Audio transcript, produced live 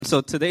So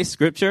today's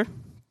scripture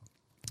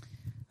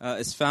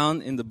is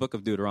found in the book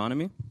of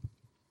Deuteronomy.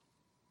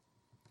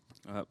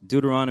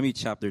 Deuteronomy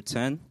chapter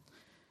 10,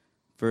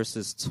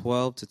 verses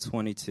 12 to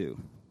 22.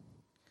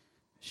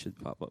 Should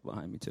pop up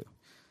behind me too.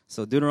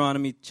 So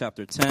Deuteronomy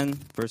chapter 10,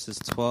 verses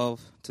 12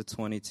 to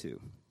 22.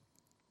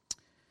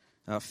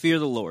 Fear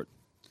the Lord.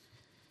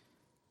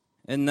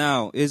 And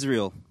now,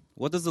 Israel,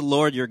 what does the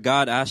Lord your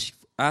God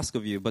ask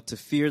of you but to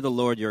fear the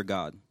Lord your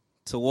God,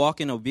 to walk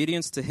in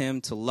obedience to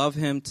him, to love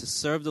him, to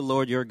serve the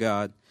Lord your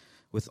God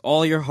with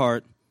all your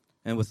heart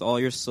and with all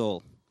your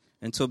soul,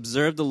 and to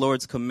observe the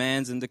Lord's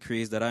commands and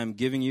decrees that I am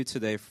giving you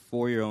today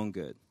for your own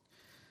good.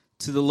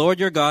 To the Lord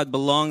your God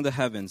belong the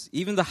heavens,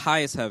 even the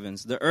highest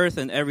heavens, the earth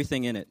and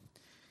everything in it.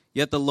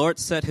 Yet the Lord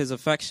set his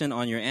affection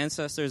on your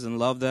ancestors and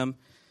loved them,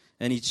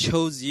 and he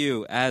chose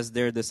you as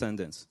their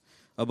descendants,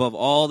 above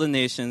all the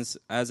nations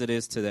as it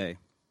is today.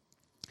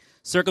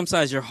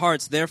 Circumcise your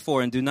hearts,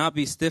 therefore, and do not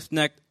be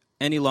stiff-necked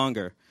any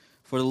longer.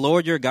 For the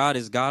Lord your God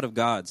is God of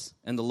gods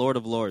and the Lord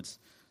of lords,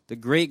 the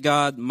great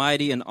God,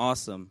 mighty and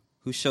awesome,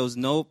 who shows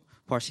no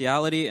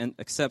partiality and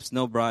accepts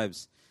no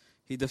bribes.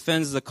 He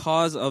defends the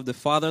cause of the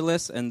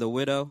fatherless and the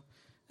widow,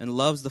 and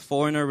loves the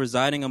foreigner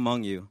residing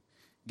among you,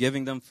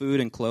 giving them food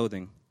and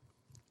clothing.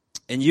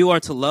 And you are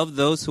to love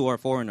those who are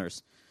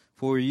foreigners,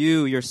 for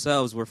you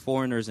yourselves were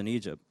foreigners in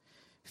Egypt.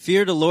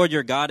 Fear the Lord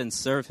your God and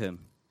serve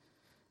him.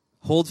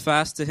 Hold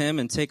fast to him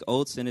and take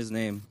oaths in his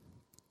name.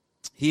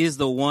 He is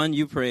the one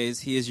you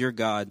praise. He is your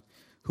God,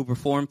 who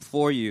performed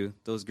for you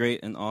those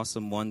great and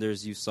awesome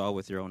wonders you saw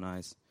with your own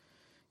eyes.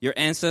 Your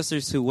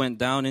ancestors who went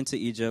down into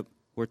Egypt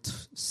were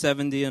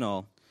 70 in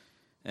all,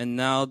 and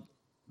now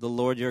the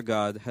Lord your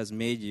God has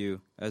made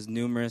you as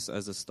numerous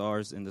as the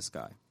stars in the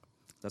sky.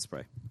 Let's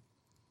pray.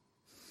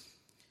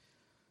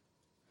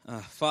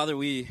 Father,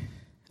 we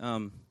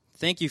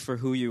thank you for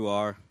who you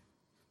are.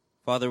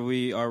 Father,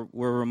 we're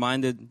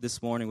reminded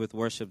this morning with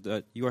worship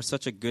that you are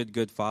such a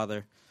good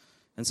Father.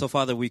 And so,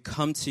 Father, we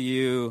come to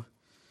you,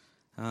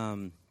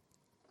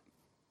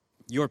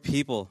 your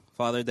people,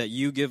 Father, that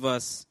you give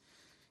us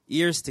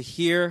ears to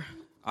hear,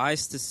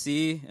 eyes to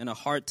see, and a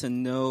heart to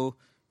know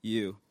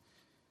you.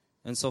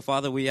 And so,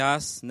 Father, we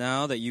ask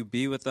now that you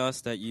be with us,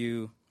 that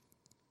you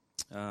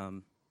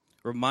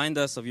remind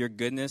us of your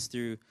goodness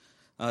through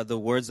the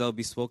words that will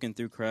be spoken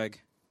through Craig.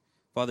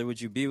 Father,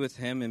 would you be with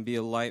him and be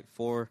a light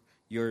for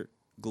your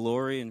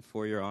glory and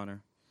for your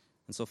honor.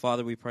 And so,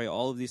 Father, we pray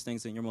all of these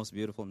things in your most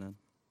beautiful name.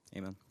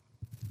 Amen.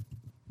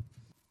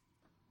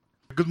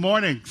 Good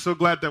morning. So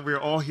glad that we're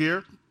all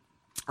here.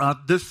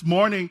 This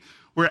morning,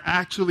 we're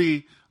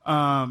actually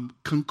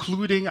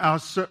concluding our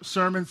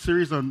sermon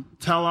series on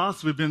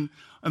Telos. We've been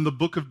in the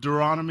book of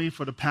Deuteronomy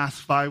for the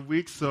past 5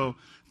 weeks, so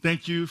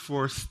thank you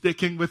for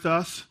sticking with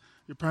us.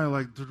 You're probably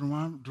like,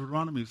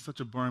 Deuteronomy is such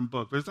a boring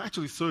book, but it's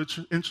actually so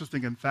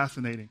interesting and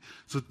fascinating.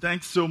 So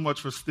thanks so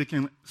much for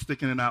sticking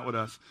it out with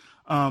us.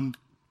 I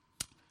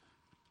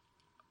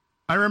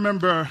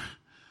remember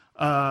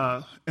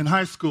in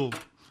high school,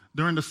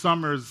 during the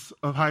summers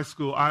of high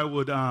school, I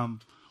would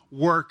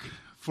work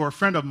for a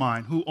friend of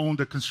mine who owned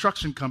a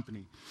construction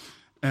company.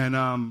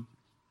 And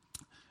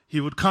he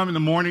would come in the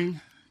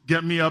morning,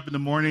 get me up in the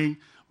morning,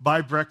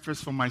 buy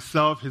breakfast for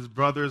myself, his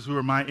brothers who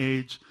were my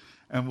age,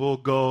 and we'll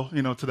go,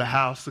 to the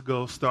house to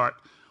go start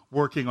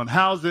working on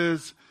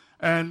houses.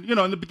 And,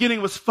 in the beginning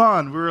it was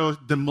fun. We were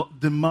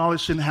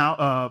demolishing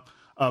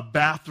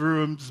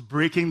bathrooms,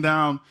 breaking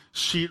down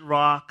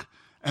sheetrock,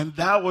 and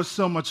that was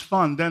so much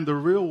fun. Then the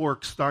real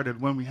work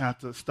started when we had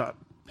to start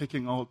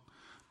picking all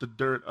the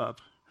dirt up,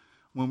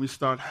 when we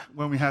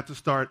had to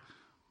start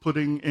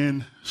putting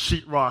in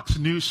sheetrocks,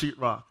 new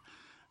sheetrock.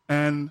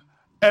 And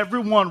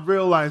everyone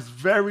realized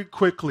very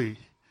quickly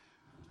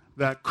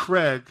that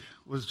Craig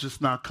was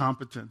just not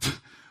competent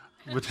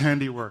with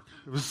handiwork.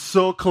 It was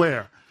so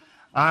clear.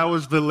 I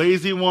was the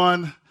lazy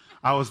one.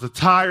 I was the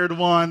tired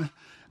one.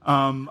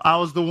 I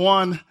was the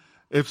one,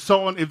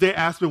 if they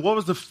asked me, what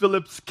was the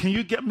Phillips, can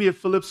you get me a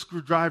Phillips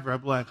screwdriver?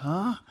 I'd be like,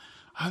 huh?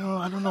 I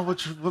don't know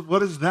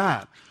what is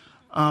that?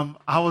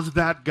 I was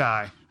that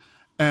guy.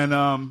 And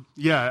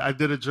I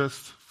did it just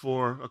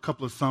for a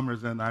couple of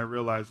summers, and I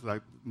realized,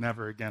 like,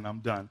 never again, I'm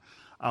done.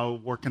 I'll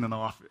work in an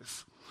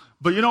office.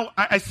 But,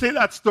 I say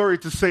that story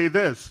to say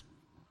this,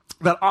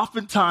 that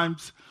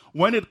oftentimes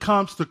when it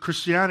comes to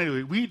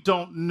Christianity, we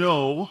don't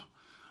know,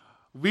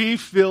 we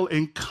feel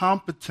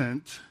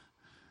incompetent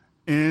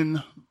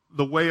in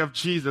the way of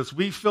Jesus.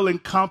 We feel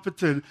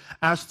incompetent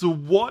as to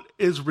what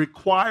is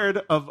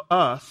required of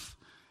us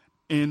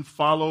in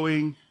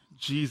following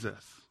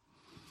Jesus.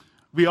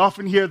 We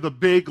often hear the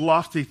big,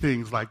 lofty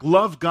things like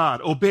love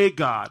God, obey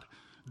God,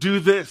 do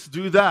this,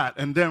 do that.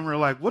 And then we're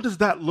like, what does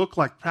that look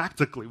like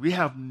practically? We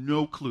have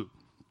no clue.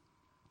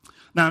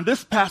 Now, in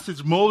this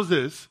passage,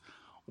 Moses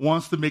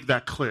wants to make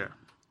that clear.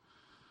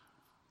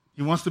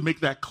 He wants to make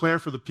that clear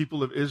for the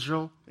people of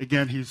Israel.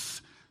 Again,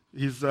 he's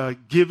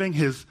giving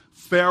his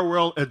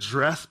farewell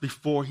address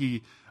before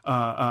he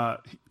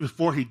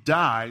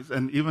dies,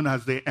 and even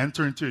as they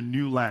enter into a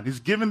new land. He's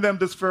giving them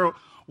this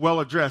farewell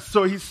address.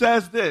 So he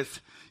says this.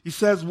 He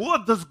says,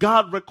 what does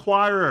God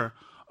require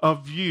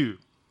of you?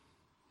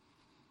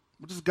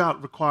 What does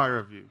God require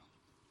of you?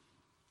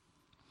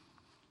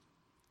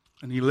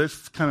 And he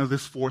lists kind of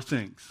these four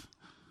things.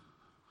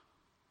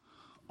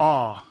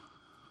 Awe.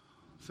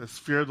 It says,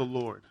 fear the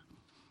Lord.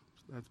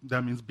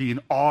 That means be in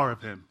awe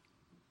of him.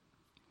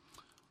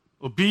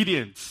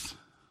 Obedience.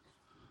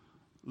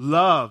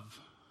 Love.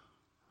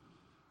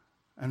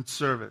 And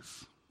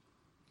service.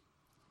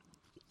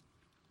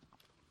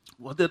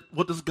 What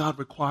does God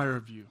require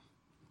of you?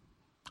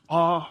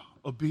 Awe,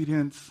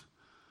 obedience,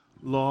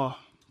 law,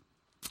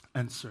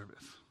 and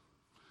service.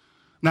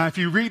 Now, if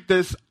you read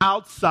this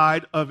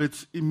outside of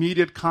its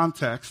immediate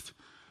context,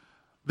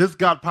 this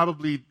God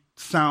probably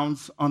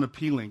sounds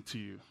unappealing to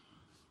you.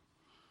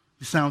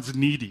 He sounds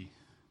needy.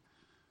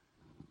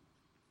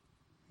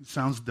 He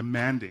sounds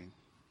demanding.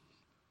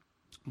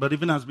 But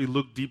even as we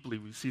look deeply,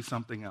 we see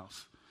something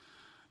else.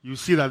 You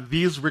see that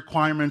these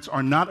requirements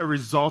are not a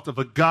result of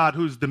a God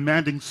who's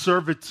demanding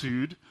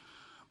servitude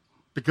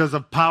because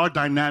of power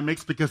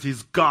dynamics, because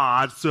he's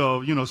God,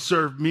 so,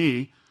 serve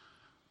me.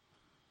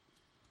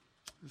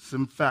 It's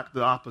in fact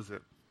the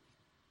opposite.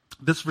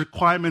 These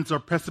requirements are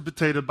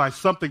precipitated by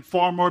something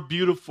far more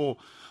beautiful,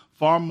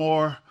 far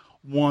more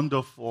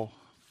wonderful,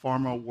 far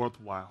more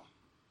worthwhile.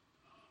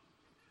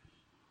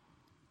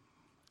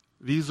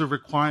 These are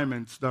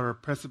requirements that are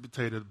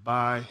precipitated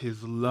by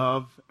his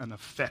love and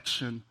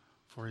affection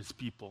for his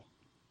people.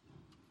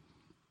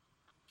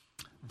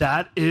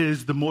 That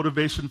is the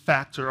motivation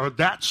factor, or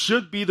that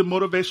should be the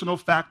motivational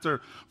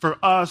factor for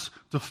us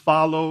to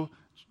follow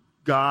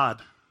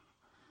God,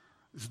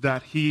 is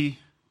that he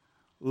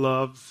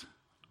loves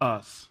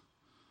us.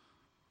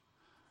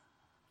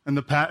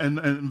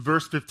 In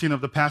verse 15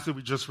 of the passage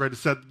we just read, it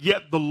said,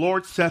 yet the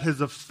Lord set his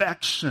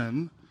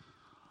affection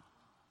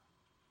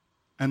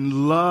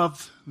and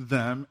loved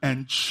them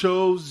and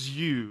chose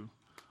you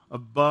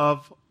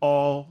above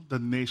all the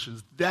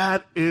nations.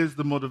 That is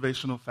the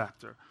motivational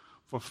factor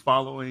for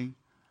following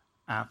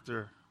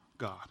after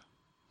God.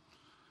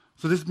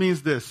 So this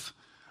means this: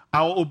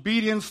 our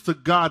obedience to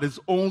God is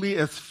only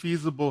as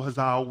feasible as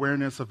our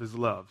awareness of his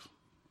love.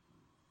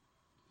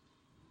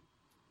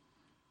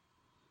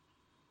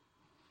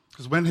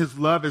 Because when his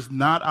love is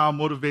not our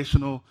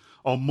motivational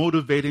or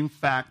motivating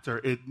factor,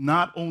 it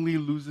not only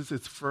loses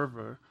its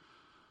fervor,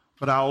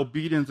 but our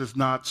obedience is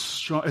not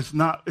strong.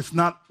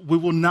 We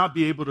will not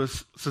be able to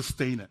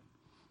sustain it.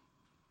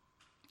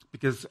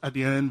 Because at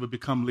the end we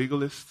become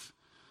legalists,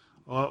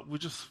 or we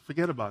just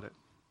forget about it.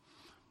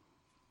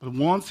 But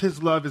once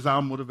his love is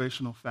our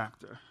motivational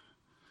factor,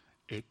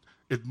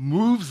 it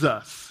moves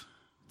us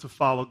to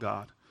follow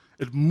God.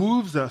 It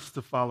moves us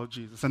to follow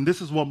Jesus. And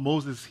this is what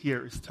Moses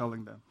here is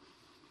telling them.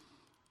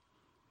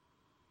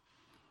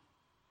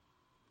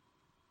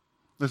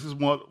 This is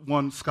what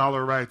one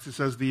scholar writes. He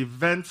says, the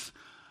events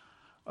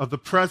of the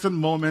present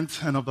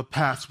moment and of the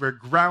past were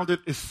grounded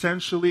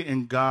essentially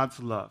in God's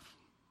love.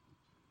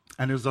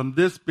 And it was on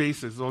this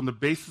basis, on the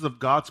basis of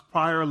God's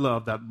prior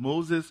love, that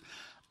Moses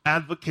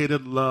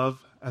advocated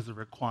love as a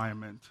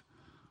requirement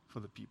for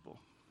the people.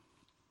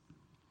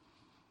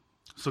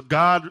 So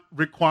God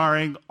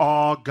requiring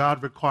awe,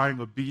 God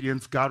requiring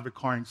obedience, God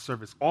requiring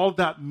service. All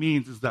that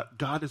means is that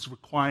God is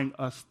requiring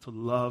us to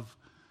love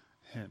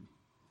him,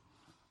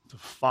 to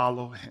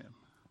follow him.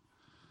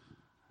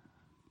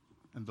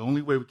 And the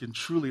only way we can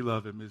truly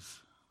love him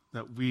is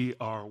that we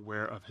are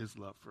aware of his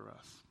love for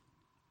us.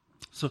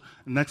 So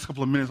in the next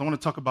couple of minutes, I want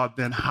to talk about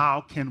then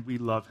how can we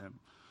love him?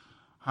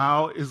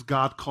 How is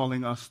God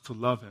calling us to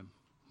love him?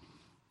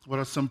 What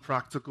are some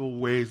practical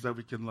ways that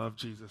we can love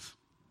Jesus?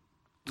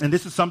 And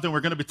this is something we're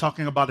going to be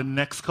talking about in the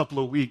next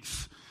couple of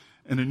weeks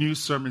in a new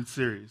sermon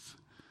series.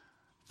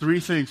 3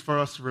 things for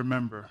us to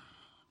remember.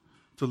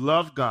 To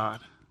love God,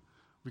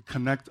 we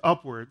connect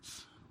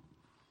upwards,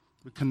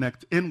 we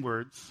connect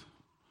inwards,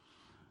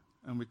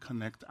 and we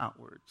connect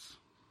outwards.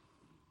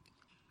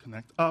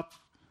 Connect up,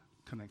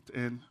 connect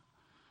in,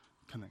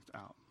 connect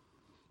out.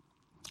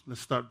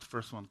 Let's start with the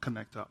first one,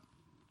 connect up.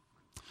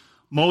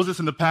 Moses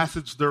in the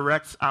passage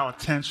directs our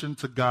attention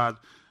to God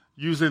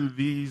using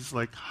these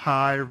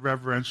high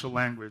reverential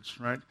language,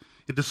 right?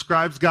 It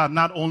describes God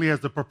not only as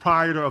the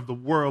proprietor of the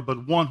world,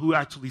 but one who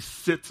actually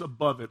sits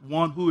above it,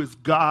 one who is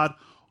God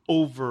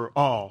over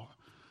all.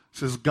 It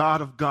says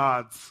God of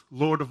gods,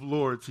 Lord of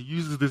lords. He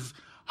uses this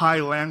high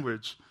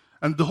language.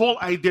 And the whole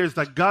idea is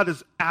that God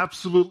is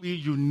absolutely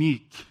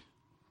unique,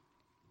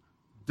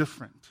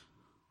 different.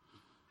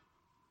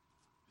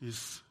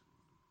 He's,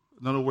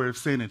 another way of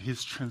saying it,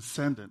 he's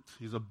transcendent.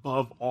 He's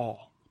above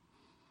all.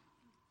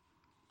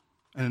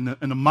 And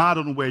in a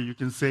modern way, you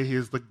can say he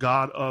is the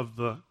God of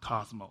the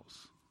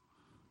cosmos.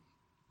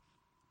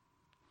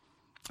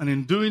 And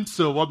in doing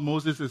so, what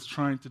Moses is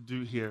trying to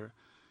do here,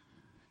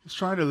 he's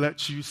trying to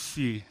let you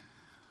see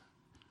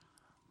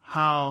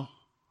how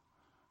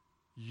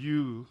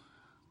you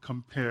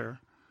compare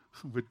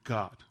with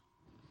God.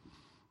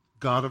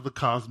 God of the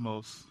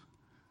cosmos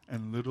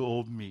and little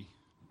old me.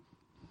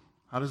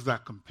 How does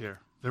that compare?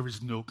 There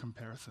is no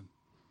comparison.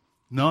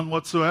 None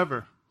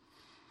whatsoever.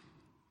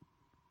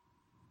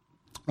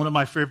 one of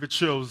my favorite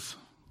shows,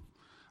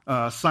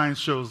 science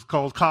shows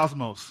called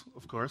Cosmos,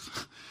 of course,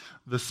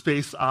 The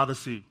Space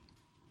Odyssey.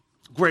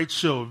 Great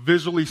show,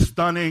 visually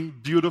stunning,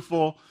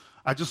 beautiful.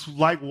 I just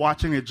like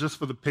watching it just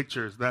for the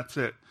pictures. That's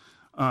it.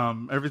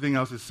 Everything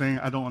else is saying,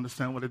 I don't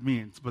understand what it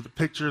means, but the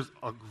pictures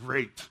are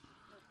great.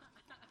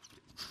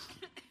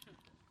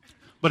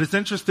 But it's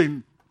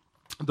interesting,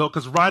 though,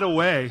 because right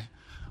away,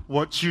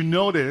 what you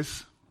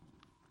notice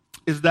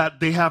is that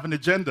they have an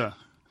agenda.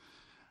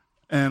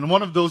 And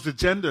one of those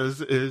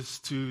agendas is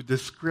to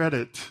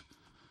discredit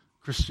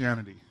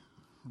Christianity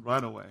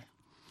right away.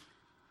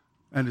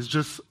 And it's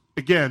just,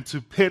 again,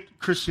 to pit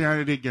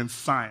Christianity against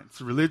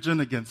science, religion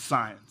against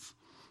science.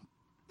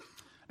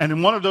 And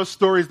in one of those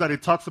stories that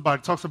it talks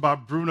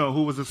about Bruno,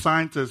 who was a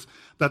scientist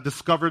that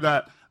discovered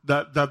that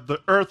the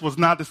Earth was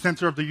not the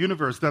center of the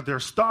universe, that there are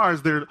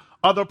stars, there are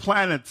other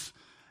planets.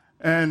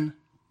 And,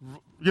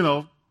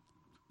 the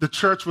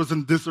church was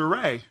in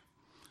disarray.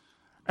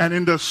 And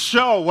in the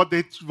show, what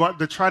they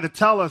tried to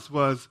tell us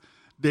was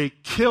they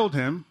killed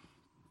him,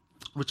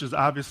 which is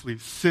obviously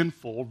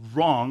sinful,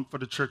 wrong for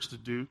the church to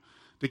do.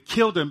 They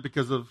killed him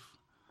because of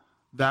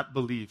that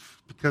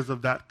belief, because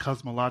of that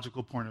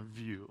cosmological point of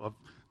view, of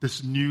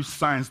this new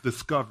science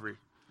discovery.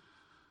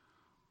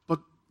 But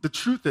the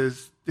truth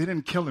is, they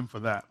didn't kill him for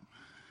that.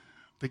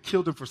 They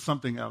killed him for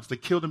something else. They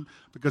killed him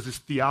because his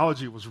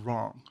theology was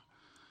wrong.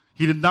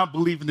 He did not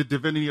believe in the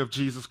divinity of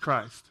Jesus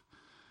Christ.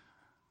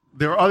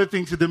 There are other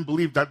things he didn't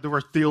believe that they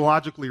were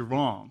theologically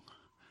wrong.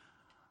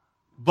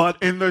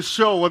 But in the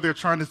show, what they're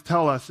trying to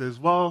tell us is,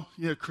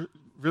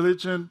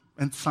 religion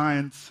and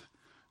science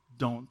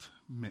don't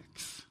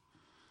mix.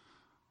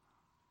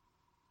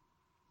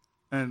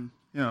 And,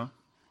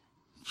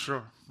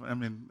 sure. I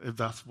mean, if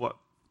that's what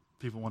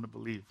people want to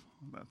believe,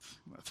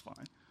 that's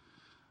fine.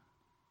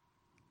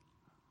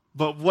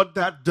 But what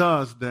that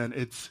does then,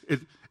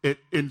 it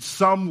in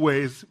some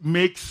ways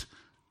makes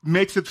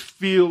it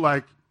feel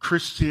like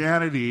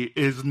Christianity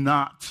is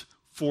not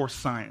for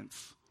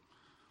science.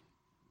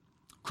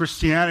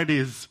 Christianity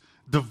is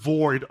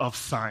devoid of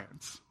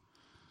science.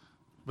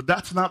 But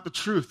that's not the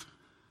truth.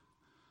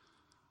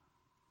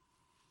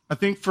 I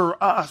think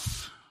for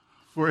us,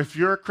 if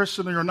you're a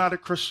Christian or you're not a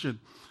Christian,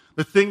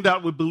 the thing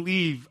that we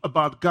believe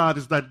about God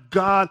is that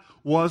God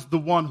was the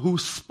one who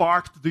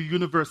sparked the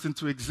universe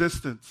into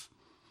existence.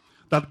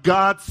 That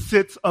God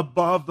sits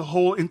above the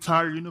whole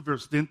entire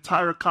universe, the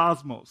entire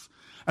cosmos,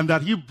 and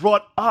that he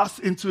brought us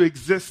into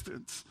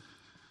existence.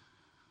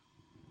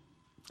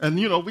 And,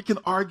 we can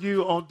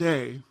argue all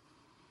day,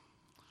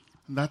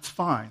 and that's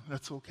fine.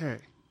 That's okay.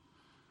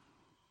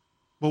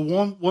 But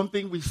one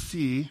thing we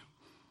see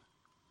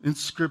in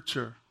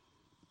Scripture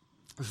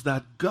is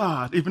that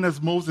God, even as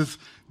Moses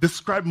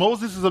described,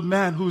 Moses is a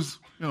man who's,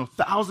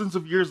 thousands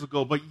of years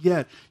ago, but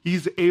yet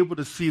he's able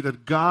to see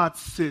that God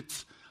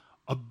sits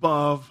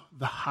above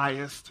the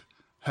highest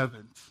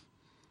heavens.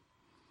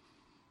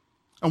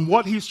 And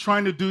what he's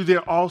trying to do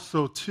there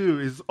also, too,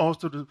 is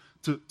also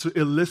to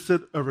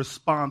elicit a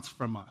response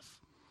from us.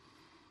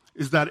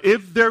 Is that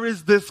if there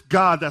is this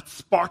God that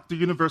sparked the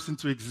universe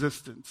into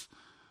existence,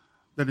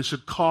 then it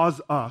should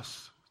cause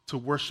us to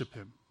worship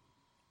him.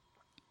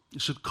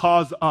 It should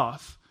cause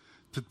us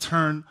to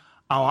turn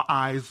our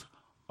eyes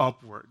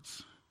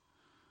upwards,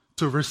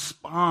 to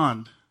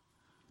respond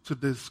to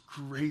this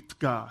great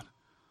God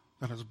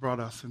that has brought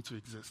us into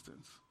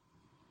existence.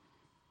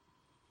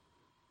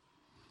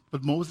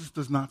 But Moses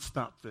does not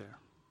stop there.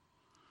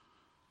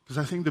 Because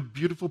I think the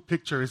beautiful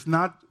picture is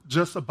not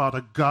just about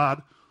a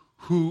God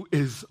who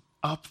is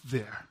up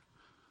there.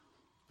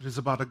 It is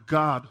about a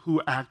God who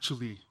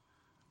actually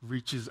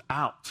reaches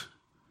out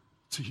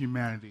to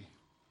humanity,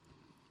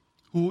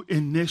 who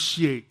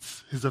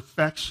initiates his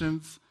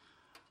affections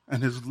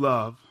and his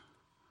love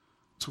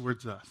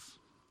towards us.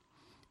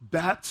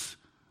 That's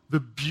the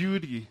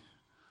beauty.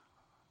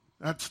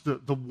 That's the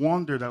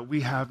wonder that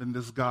we have in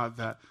this God,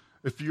 that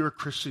if you're a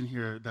Christian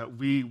here, that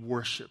we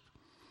worship.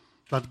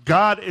 That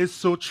God is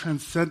so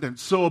transcendent,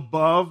 so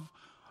above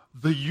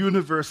the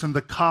universe and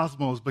the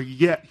cosmos, but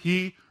yet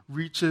he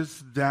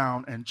reaches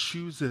down and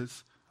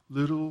chooses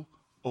little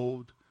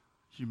old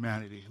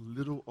humanity,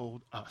 little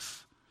old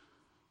us,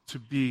 to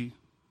be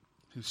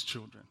his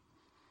children.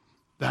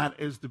 That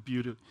is the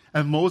beauty.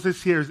 And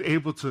Moses here is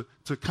able to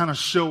kind of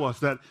show us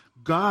that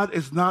God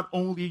is not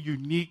only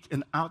unique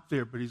and out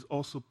there, but he's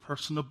also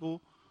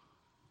personable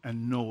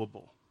and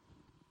knowable.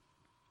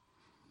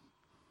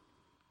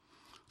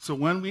 So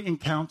when we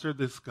encounter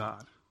this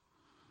God,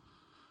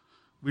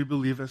 we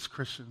believe as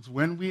Christians,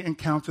 when we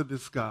encounter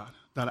this God,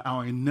 that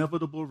our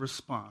inevitable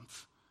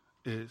response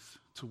is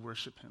to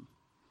worship him,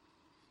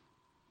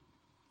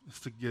 is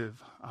to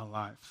give our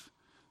lives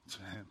to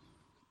him.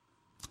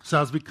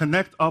 So as we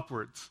connect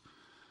upwards,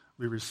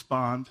 we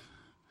respond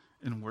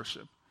in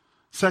worship.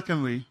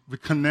 Secondly, we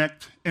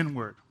connect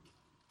inward.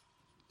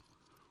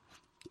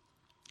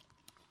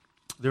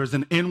 There's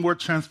an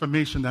inward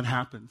transformation that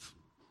happens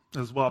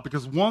as well,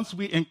 because once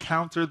we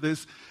encounter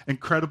this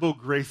incredible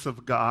grace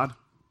of God,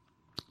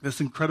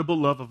 this incredible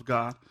love of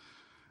God,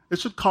 it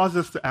should cause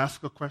us to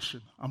ask a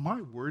question. Am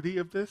I worthy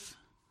of this?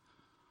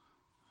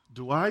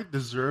 Do I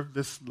deserve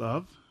this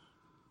love?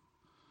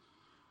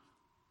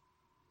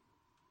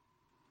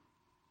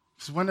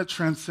 So when a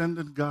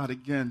transcendent God,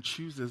 again,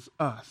 chooses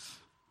us,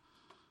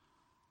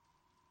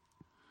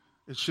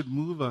 it should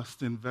move us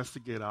to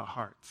investigate our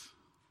hearts,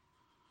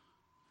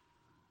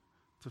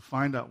 to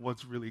find out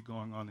what's really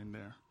going on in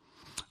there.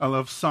 I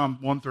love Psalm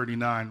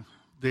 139.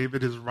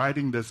 David is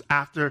writing this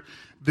after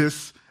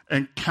this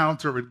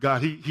encounter with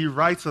God. He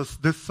writes us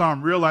this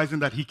psalm realizing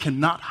that he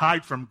cannot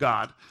hide from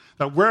God,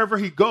 that wherever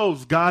he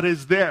goes, God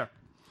is there.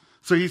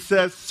 So he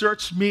says,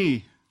 search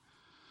me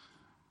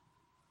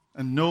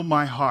and know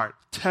my heart.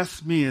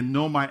 Test me and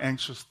know my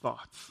anxious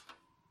thoughts.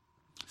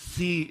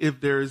 See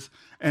if there is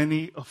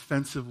any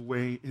offensive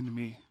way in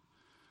me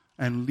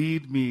and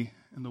lead me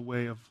in the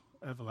way of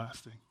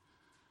everlasting.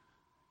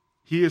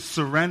 He is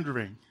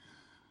surrendering,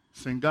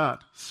 saying, God,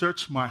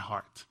 search my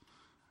heart.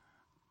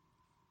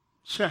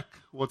 Check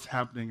what's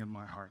happening in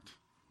my heart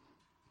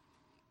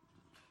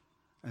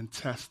and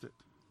test it.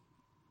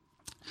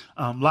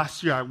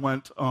 Last year I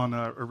went on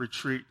a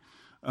retreat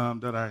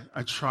that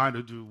I try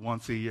to do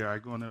once a year. I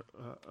go on an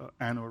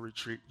annual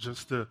retreat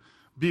just to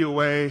be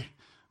away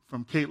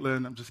from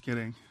Caitlin. I'm just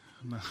kidding.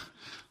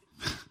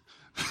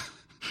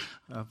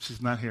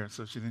 She's not here,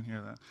 so she didn't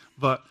hear that.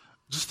 But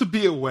just to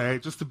be away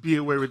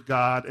with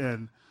God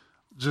and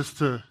just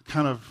to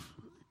kind of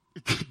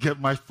get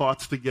my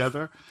thoughts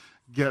together,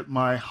 get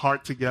my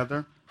heart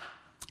together.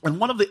 And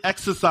one of the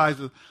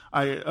exercises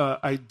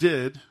I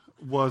did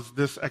was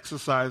this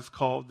exercise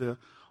called the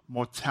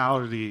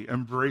mortality,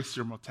 embrace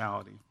your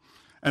mortality.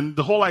 And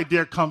the whole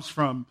idea comes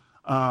from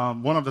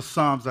one of the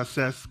Psalms that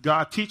says,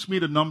 God, teach me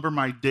to number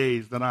my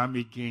days that I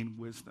may gain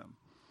wisdom.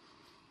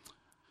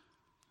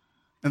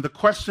 And the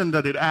question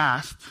that it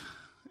asked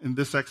in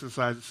this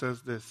exercise, it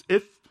says this: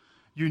 if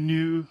you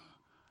knew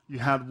you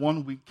had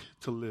 1 week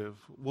to live,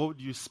 what would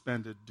you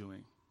spend it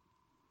doing?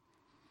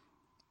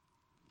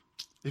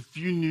 If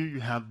you knew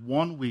you had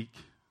 1 week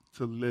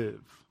to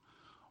live,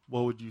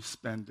 what would you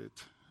spend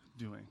it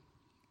doing?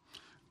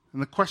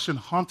 And the question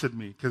haunted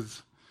me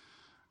because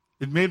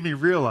it made me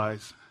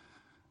realize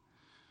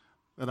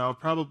that I would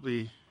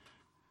probably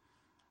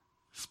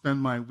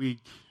spend my week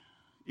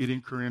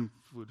eating Korean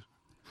food.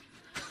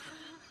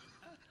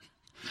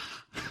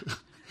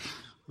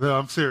 No,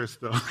 I'm serious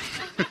though.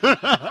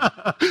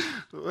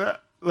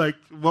 Like,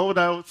 what would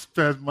I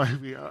spend my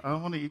week? I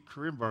want to eat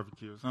Korean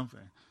barbecue or something.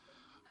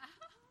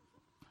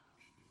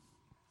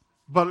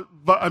 But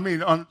I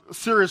mean, on a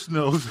serious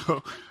note,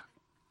 though,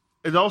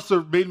 it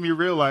also made me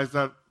realize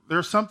that there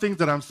are some things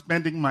that I'm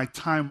spending my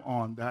time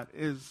on that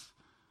is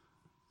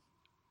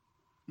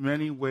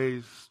many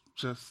ways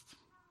just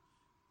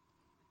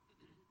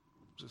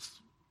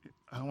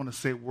I don't want to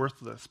say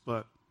worthless,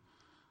 but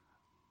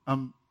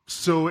I'm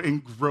so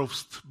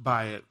engrossed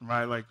by it,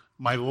 right? Like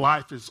my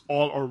life is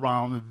all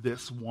around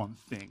this one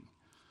thing: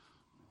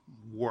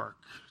 work,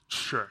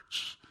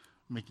 church,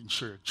 making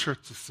sure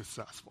church is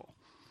successful.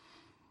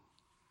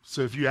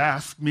 So if you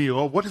ask me,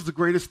 oh, what is the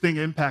greatest thing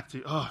impact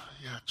you? Oh,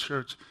 yeah,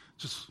 church.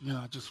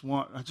 I just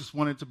want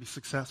it to be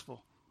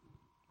successful.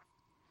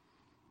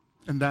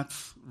 And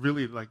that's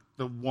really like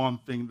the one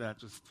thing that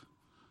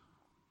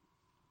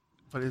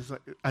but it's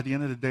like, at the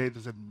end of the day,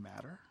 does it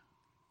matter?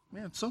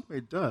 Man, in some way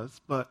it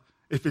does, but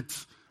if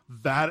it's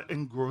that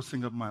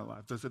engrossing of my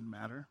life, does it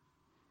matter?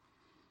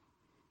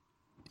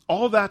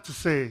 All that to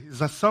say is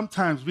that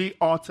sometimes we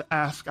ought to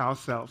ask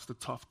ourselves the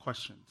tough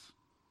questions.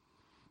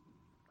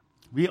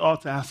 We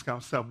ought to ask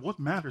ourselves, what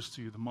matters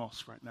to you the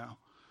most right now?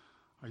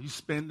 Are you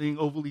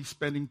overly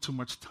spending too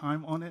much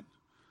time on it?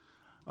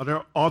 Are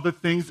there other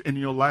things in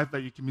your life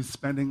that you can be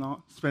spending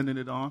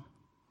it on?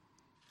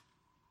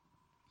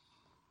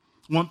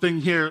 One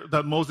thing here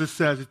that Moses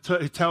says,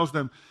 it tells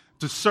them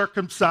to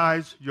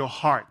circumcise your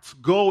hearts.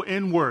 Go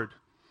inward.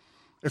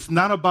 It's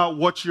not about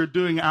what you're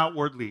doing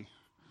outwardly.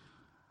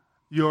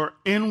 Your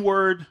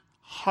inward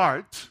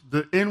heart,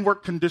 the inward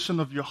condition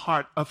of your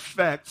heart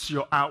affects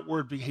your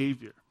outward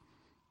behavior.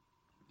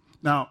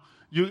 Now,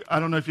 I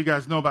don't know if you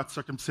guys know about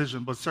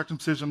circumcision, but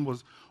circumcision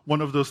was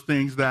one of those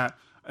things that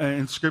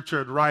in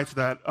Scripture it writes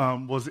that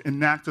was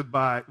enacted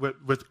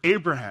with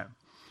Abraham.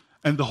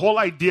 And the whole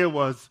idea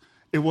was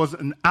it was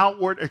an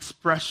outward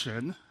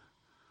expression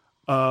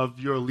of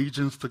your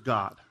allegiance to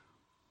God.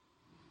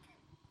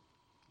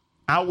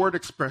 Outward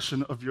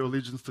expression of your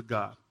allegiance to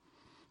God.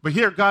 But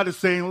here God is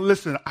saying,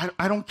 listen,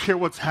 I don't care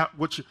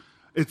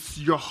it's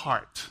your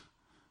heart.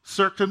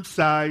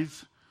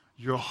 Circumcise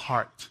your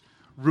heart.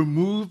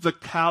 Remove the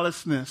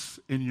callousness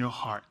in your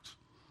heart.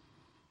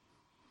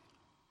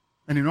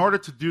 And in order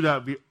to do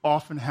that, we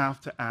often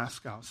have to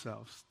ask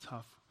ourselves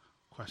tough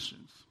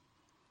questions.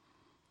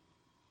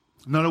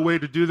 Another way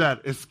to do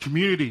that is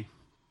community.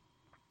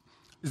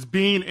 Is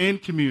being in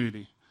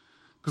community.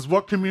 Because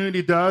what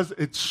community does,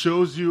 it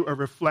shows you a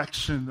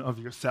reflection of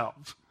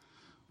yourself.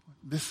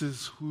 This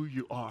is who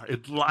you are.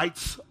 It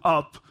lights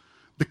up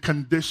the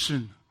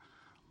condition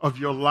of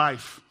your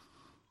life.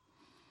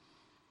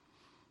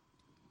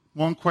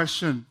 One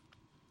question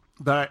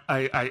that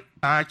I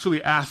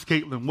actually asked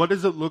Caitlin, what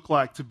does it look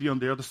like to be on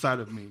the other side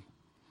of me?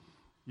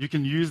 You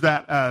can use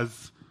that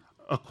as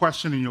a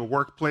question in your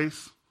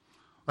workplace.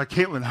 Like,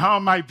 Caitlin, how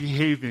am I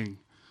behaving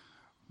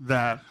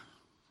that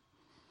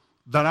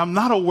I'm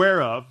not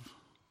aware of,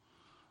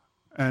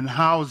 and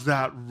how is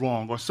that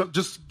wrong? Or so,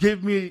 just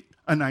give me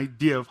an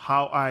idea of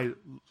how I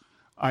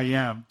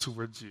am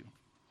towards you.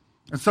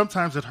 And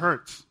sometimes it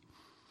hurts.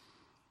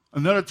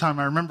 Another time,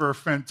 I remember a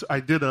friend, I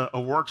did a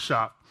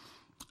workshop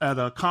at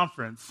a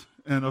conference,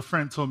 and a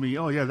friend told me,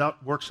 oh yeah,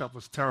 that workshop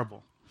was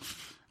terrible.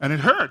 And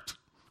it hurt.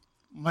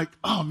 I'm like,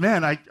 oh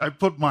man, I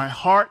put my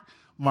heart,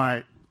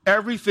 my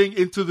everything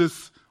into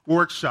this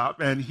workshop,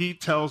 and he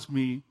tells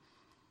me,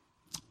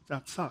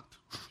 that sucked.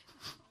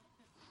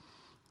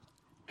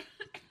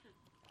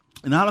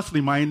 And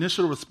honestly, my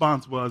initial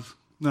response was,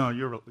 no,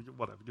 you're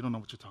whatever. You don't know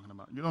what you're talking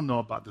about. You don't know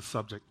about this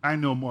subject. I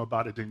know more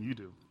about it than you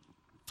do.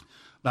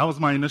 That was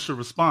my initial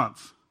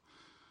response.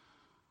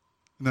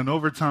 And then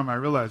over time, I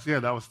realized, yeah,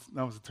 that was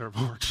a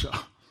terrible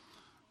workshop.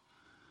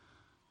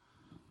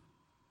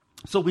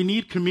 So we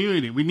need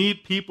community. We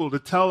need people to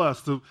tell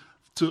us, to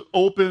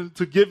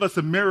give us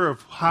a mirror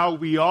of how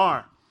we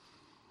are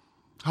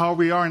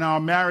in our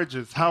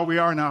marriages, how we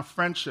are in our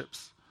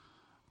friendships.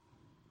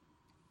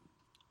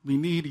 We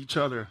need each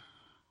other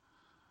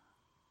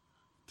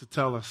to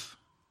tell us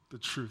the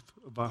truth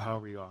about how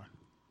we are.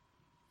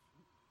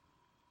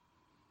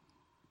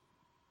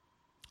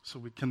 So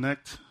we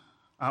connect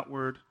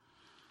outward,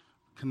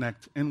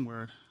 connect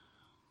inward,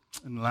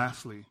 and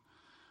lastly,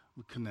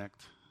 we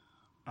connect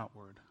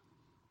outward.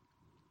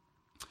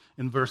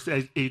 In verse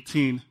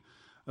 18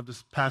 of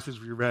this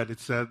passage we read, it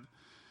said,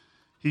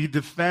 he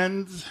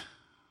defends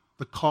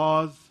the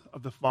cause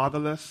of the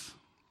fatherless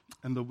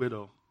and the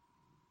widow,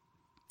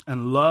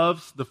 and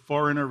loves the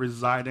foreigner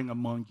residing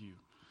among you,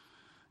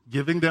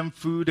 giving them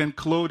food and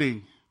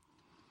clothing.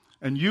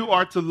 And you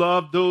are to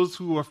love those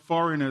who are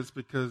foreigners,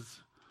 because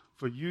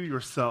for you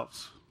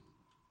yourselves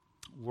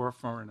were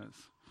foreigners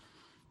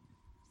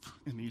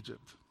in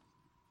Egypt.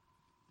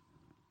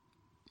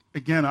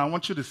 Again, I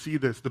want you to see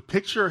this. The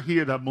picture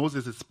here that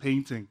Moses is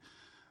painting,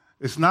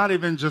 it's not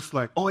even just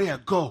like, oh yeah,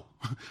 go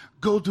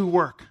do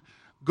work.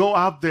 Go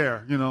out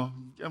there,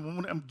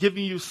 I'm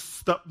giving you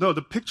stuff. No,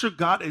 the picture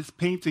God is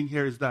painting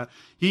here is that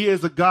he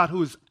is a God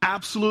who is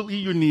absolutely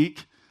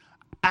unique,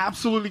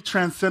 absolutely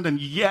transcendent,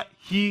 yet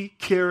he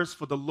cares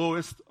for the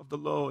lowest of the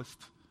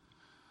lowest.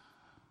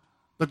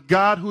 The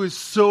God who is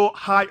so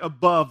high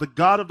above, the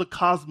God of the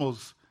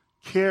cosmos,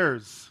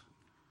 cares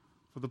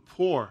for the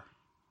poor,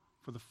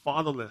 for the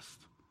fatherless,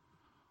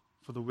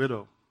 for the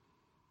widow.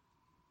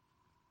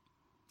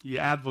 He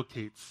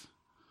advocates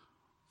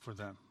for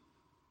them.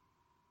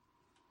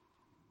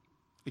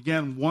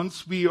 Again,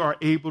 once we are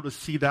able to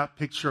see that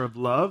picture of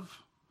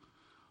love,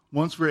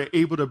 once we're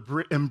able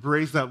to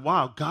embrace that,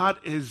 wow, God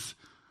is,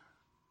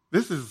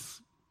 this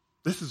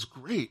is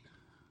great.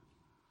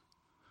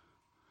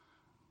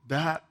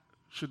 That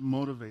should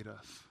motivate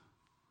us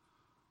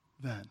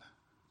then.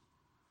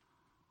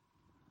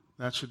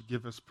 That should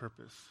give us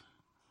purpose.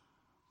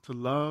 To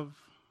love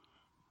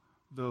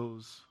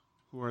those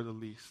who are the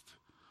least,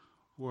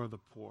 who are the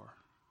poor,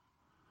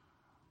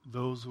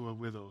 those who are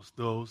widows,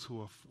 those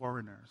who are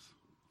foreigners.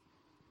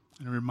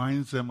 And it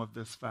reminds them of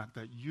this fact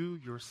that you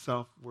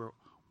yourself were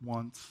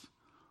once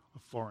a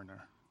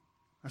foreigner.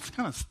 That's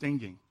kind of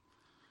stinging.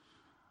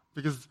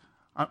 Because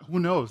who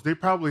knows? They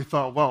probably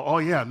thought, well, oh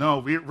yeah, no,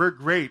 we're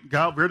great.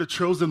 God, we're the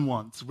chosen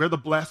ones. We're the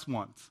blessed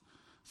ones.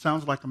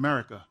 Sounds like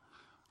America,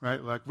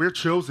 right? Like, we're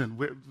chosen.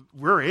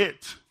 We're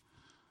it.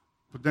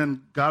 But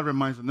then God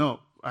reminds them, no,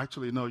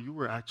 you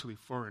were actually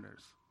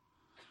foreigners.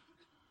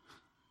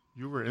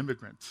 You were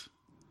immigrants.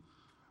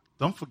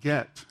 Don't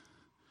forget.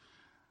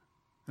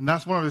 And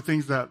that's one of the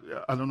things that,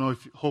 I don't know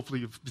if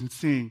hopefully you've been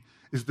seeing,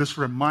 is this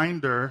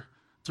reminder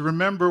to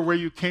remember where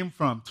you came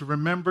from, to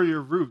remember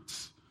your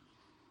roots.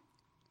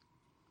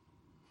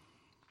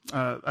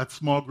 At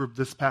small group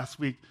this past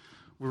week,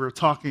 we were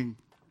talking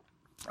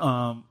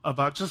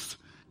about just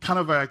kind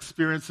of our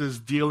experiences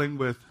dealing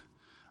with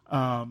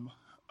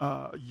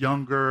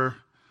younger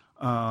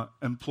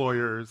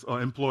employers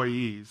or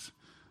employees.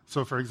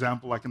 So, for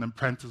example, like an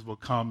apprentice will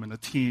come in a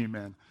team,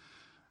 and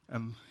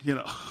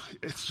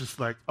it's just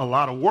like a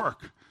lot of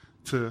work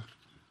to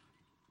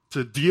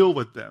deal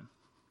with them.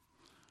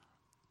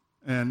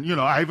 And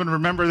I even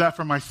remember that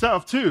for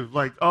myself too.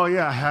 Like, oh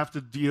yeah, I have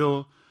to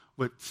deal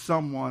with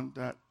someone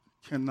that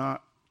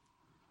cannot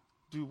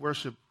do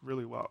worship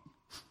really well,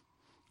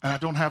 and I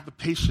don't have the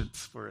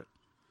patience for it.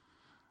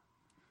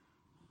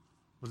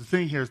 But the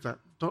thing here is that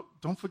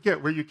don't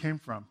forget where you came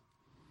from.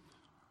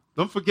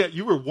 Don't forget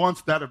you were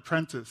once that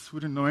apprentice who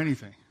didn't know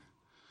anything.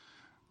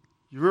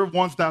 You were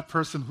once that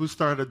person who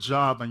started a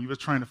job and you were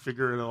trying to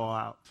figure it all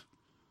out.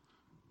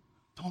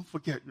 Don't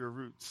forget your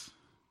roots.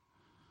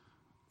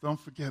 Don't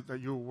forget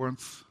that you were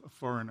once a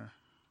foreigner.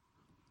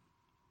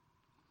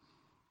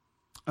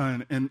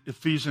 And in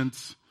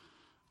Ephesians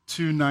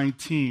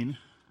 2:19,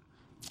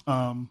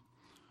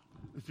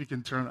 if you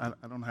can turn,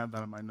 I don't have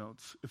that in my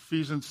notes.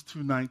 Ephesians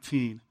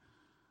 2:19,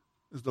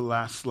 is the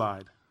last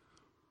slide.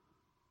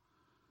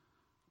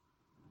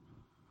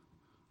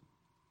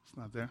 It's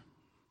not there.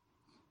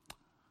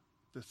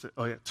 That's it.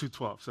 Oh, yeah,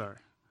 2:12, sorry.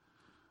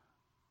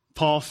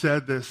 Paul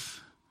said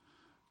this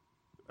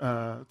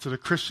to the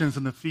Christians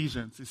in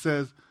Ephesians. He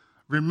says,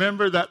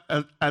 remember that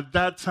at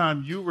that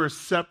time you were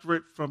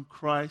separate from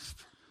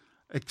Christ,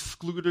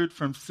 excluded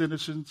from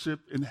citizenship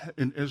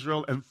in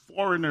Israel, and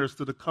foreigners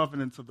to the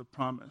covenants of the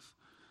promise,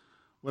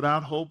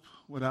 without hope,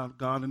 without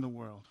God in the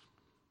world.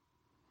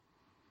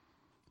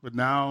 But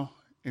now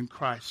in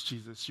Christ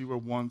Jesus, you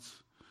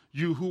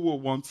who were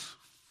once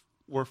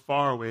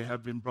far away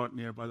have been brought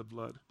near by the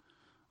blood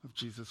of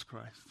Jesus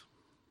Christ.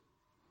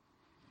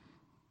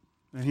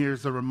 And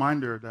here's a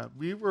reminder that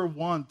we were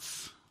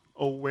once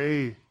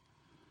away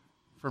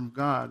from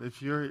God.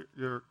 If you're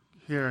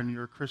here and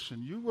you're a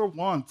Christian, you were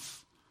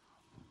once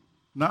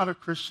not a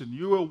Christian.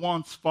 You were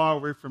once far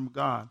away from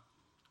God.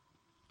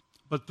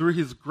 But through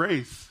his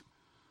grace,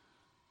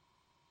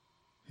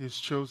 he has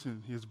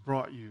chosen, he has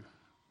brought you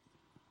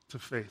to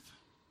faith.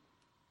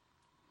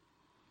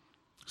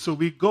 So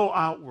we go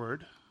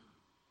outward.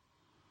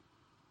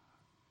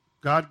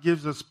 God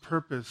gives us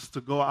purpose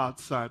to go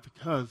outside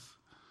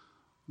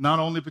not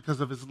only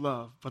because of his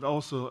love, but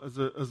also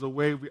as a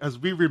way, as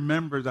we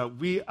remember that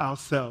we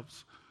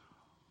ourselves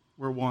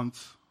were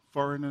once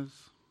foreigners.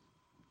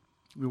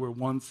 We were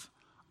once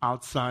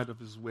outside of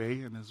his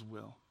way and his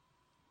will.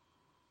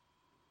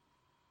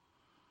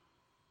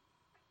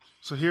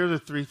 So here are the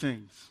three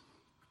things,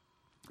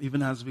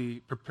 even as we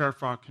prepare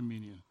for our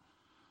communion,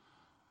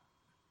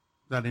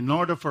 that in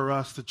order for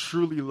us to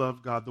truly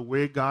love God the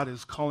way God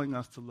is calling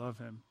us to love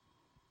him,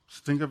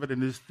 just think of it in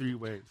these three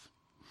ways.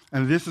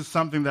 And this is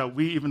something that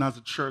we, even as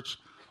a church,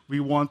 we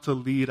want to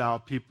lead our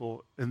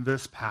people in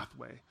this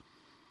pathway.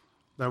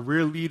 That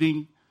we're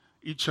leading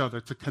each other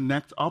to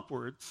connect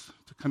upwards,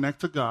 to connect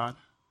to God,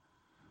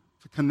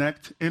 to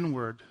connect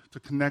inward,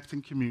 to connect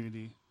in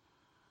community,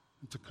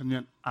 and to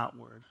connect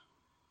outward.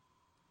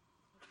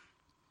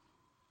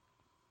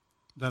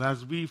 That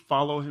as we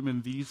follow him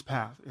in this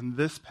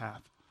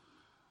path,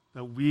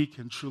 that we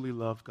can truly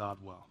love God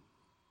well.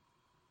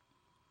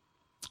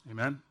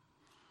 Amen?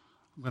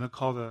 I'm going to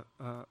call the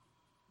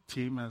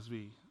team as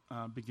we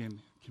begin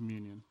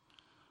communion.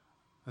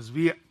 As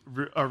we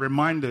are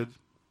reminded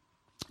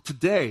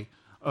today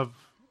of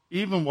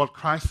even what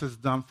Christ has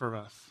done for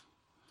us,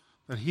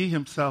 that he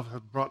himself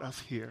has brought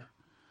us here,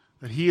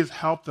 that he has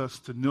helped us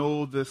to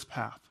know this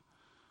path,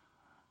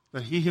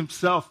 that he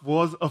himself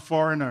was a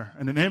foreigner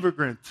and an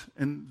immigrant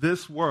in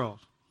this world.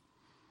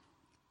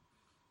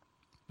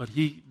 But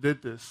he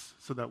did this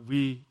so that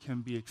we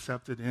can be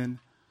accepted into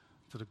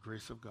the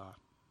grace of God.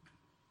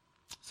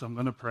 So I'm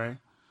going to pray,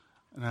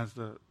 and as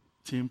the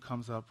team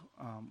comes up,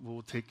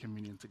 we'll take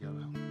communion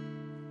together.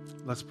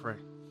 Let's pray.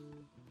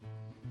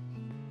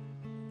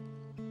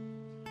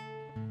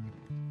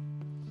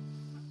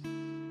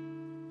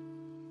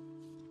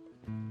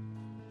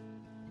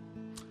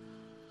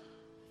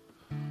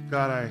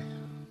 God,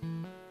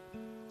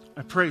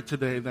 I pray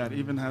today that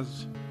even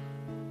as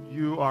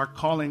you are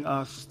calling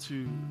us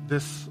to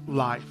this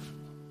life,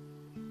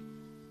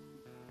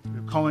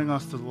 you're calling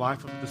us to the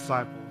life of a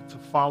disciple, to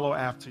follow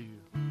after you.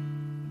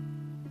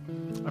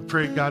 I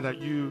pray, God, that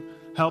you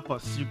help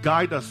us, you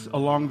guide us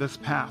along this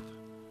path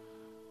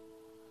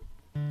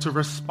to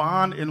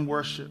respond in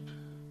worship,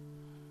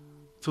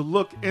 to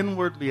look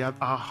inwardly at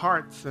our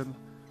hearts and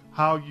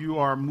how you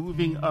are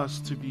moving us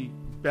to be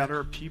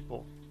better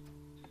people,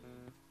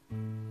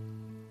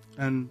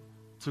 and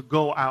to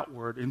go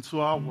outward into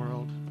our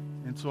world,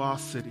 into our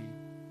city,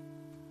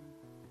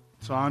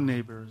 to our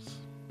neighbors,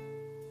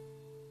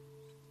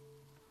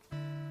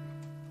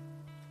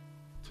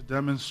 to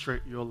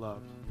demonstrate your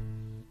love.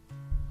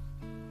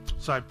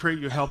 So I pray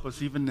you help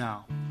us even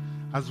now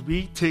as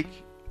we take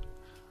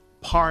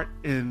part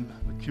in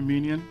the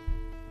communion,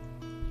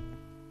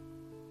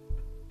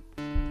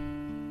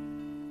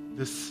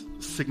 this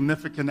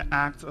significant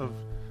act of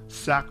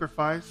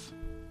sacrifice,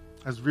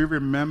 as we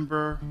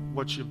remember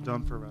what you've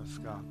done for us,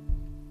 God.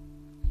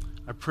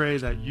 I pray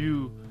that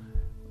you,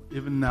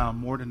 even now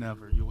more than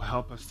ever, you will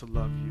help us to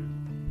love you,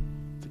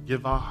 to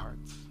give our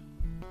hearts,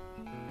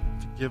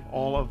 to give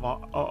all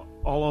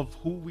of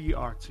who we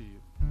are to you.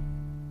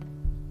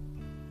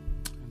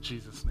 In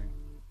Jesus' name,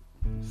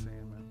 say